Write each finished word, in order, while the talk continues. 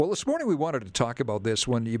Well, this morning we wanted to talk about this.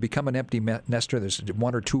 When you become an empty nester, there's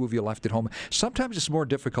one or two of you left at home. Sometimes it's more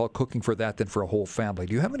difficult cooking for that than for a whole family.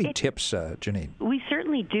 Do you have any tips, Janine? We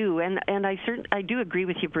certainly do, and I do agree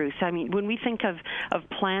with you, Bruce. I mean, when we think of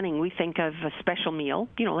planning, we think of a special meal,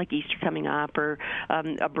 like Easter coming up or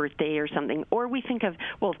a birthday or something. Or we think of,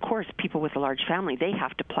 well, of course, people with a large family, they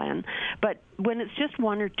have to plan. But when it's just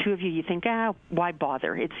one or two of you, you think, why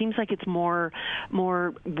bother? It seems like it's more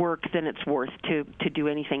work than it's worth to do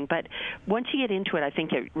anything. But once you get into it, I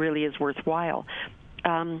think it really is worthwhile.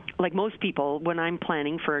 Like most people, when I'm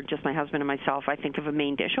planning for just my husband and myself, I think of a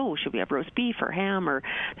main dish. Oh, should we have roast beef or ham or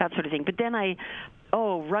that sort of thing? But then I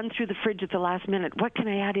run through the fridge at the last minute. What can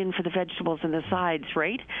I add in for the vegetables and the sides,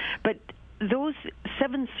 right? But those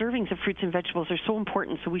 7 servings of fruits and vegetables are so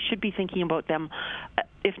important, so we should be thinking about them.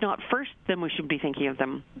 If not first, then we should be thinking of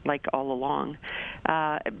them like all along.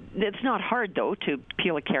 It's not hard, though, to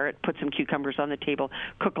peel a carrot, put some cucumbers on the table,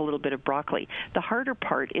 cook a little bit of broccoli. The harder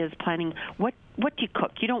part is planning what do you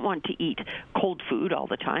cook. You don't want to eat cold food all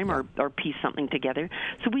the time or piece something together.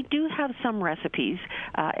 So we do have some recipes,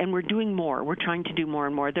 and we're doing more. We're trying to do more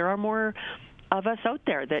and more. There are more of us out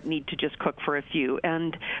there that need to just cook for a few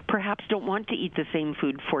and perhaps don't want to eat the same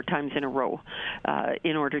food 4 times in a row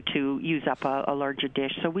in order to use up a larger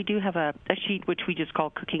dish. So we do have a sheet which we just call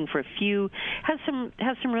Cooking for a Few. Has some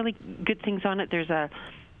really good things on it. There's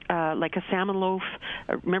like a salmon loaf.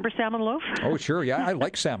 Remember salmon loaf? Oh, sure. Yeah, I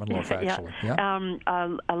like salmon loaf, actually. Yeah.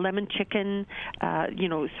 A lemon chicken.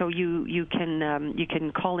 So you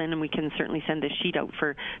can call in and we can certainly send this sheet out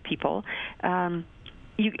for people.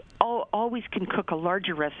 You always can cook a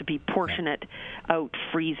larger recipe, portion it out,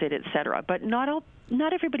 freeze it, etc. But not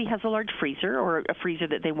everybody has a large freezer or a freezer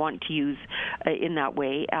that they want to use in that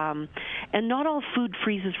way. And not all food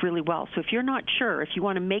freezes really well. So if you're not sure, if you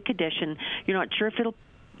want to make a dish and you're not sure if it'll,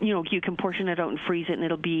 you can portion it out and freeze it, and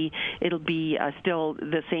it'll be still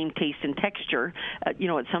the same taste and texture, at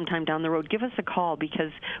some time down the road, give us a call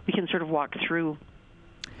because we can sort of walk through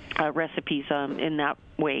recipes in that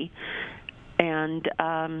way. And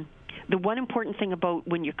the one important thing about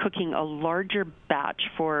when you're cooking a larger batch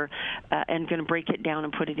and going to break it down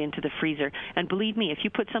and put it into the freezer, and believe me, if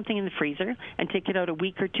you put something in the freezer and take it out a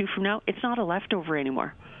week or 2 from now, it's not a leftover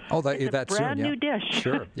anymore. Oh, it's a brand new dish.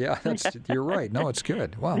 Sure. Yeah, you're right. No, it's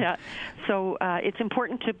good. Wow. Yeah. So it's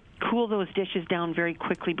important to cool those dishes down very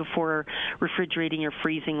quickly before refrigerating or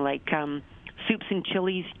freezing, like soups and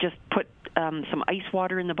chilies. Just put some ice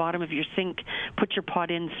water in the bottom of your sink, put your pot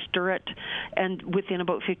in, stir it, and within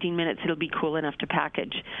about 15 minutes it'll be cool enough to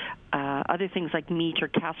package. Other things like meat or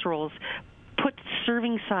casseroles, put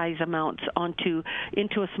serving size amounts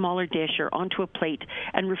into a smaller dish or onto a plate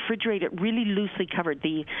and refrigerate it really loosely covered.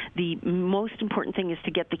 The most important thing is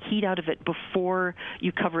to get the heat out of it before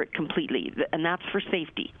you cover it completely, and that's for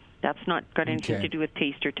safety. That's not got anything to do with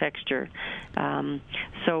taste or texture.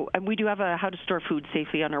 So we do have a how to store food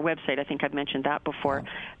safely on our website. I think I've mentioned that before,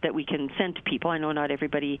 that we can send to people. I know not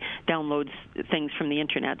everybody downloads things from the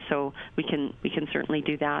internet, so we can certainly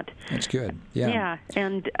do that. That's good. Yeah. Yeah,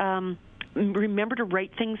 and remember to write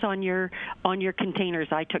things on your containers.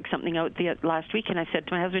 I took something out last week, and I said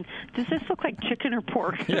to my husband, "Does this look like chicken or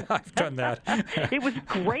pork?" Yeah, I've done that. It was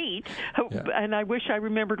great, and I wish I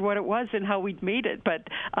remembered what it was and how we'd made it. But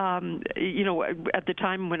at the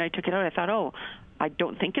time when I took it out, I thought, I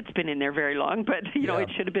don't think it's been in there very long, but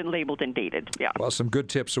it should have been labeled and dated. Yeah. Well, some good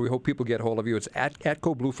tips. So we hope people get hold of you. It's at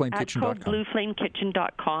ATCOBlueFlameKitchen.com.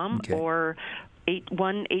 ATCOBlueFlameKitchen.com or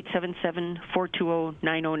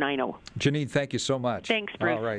 81877-420-9090. Janine, thank you so much. Thanks, Bruce. All right.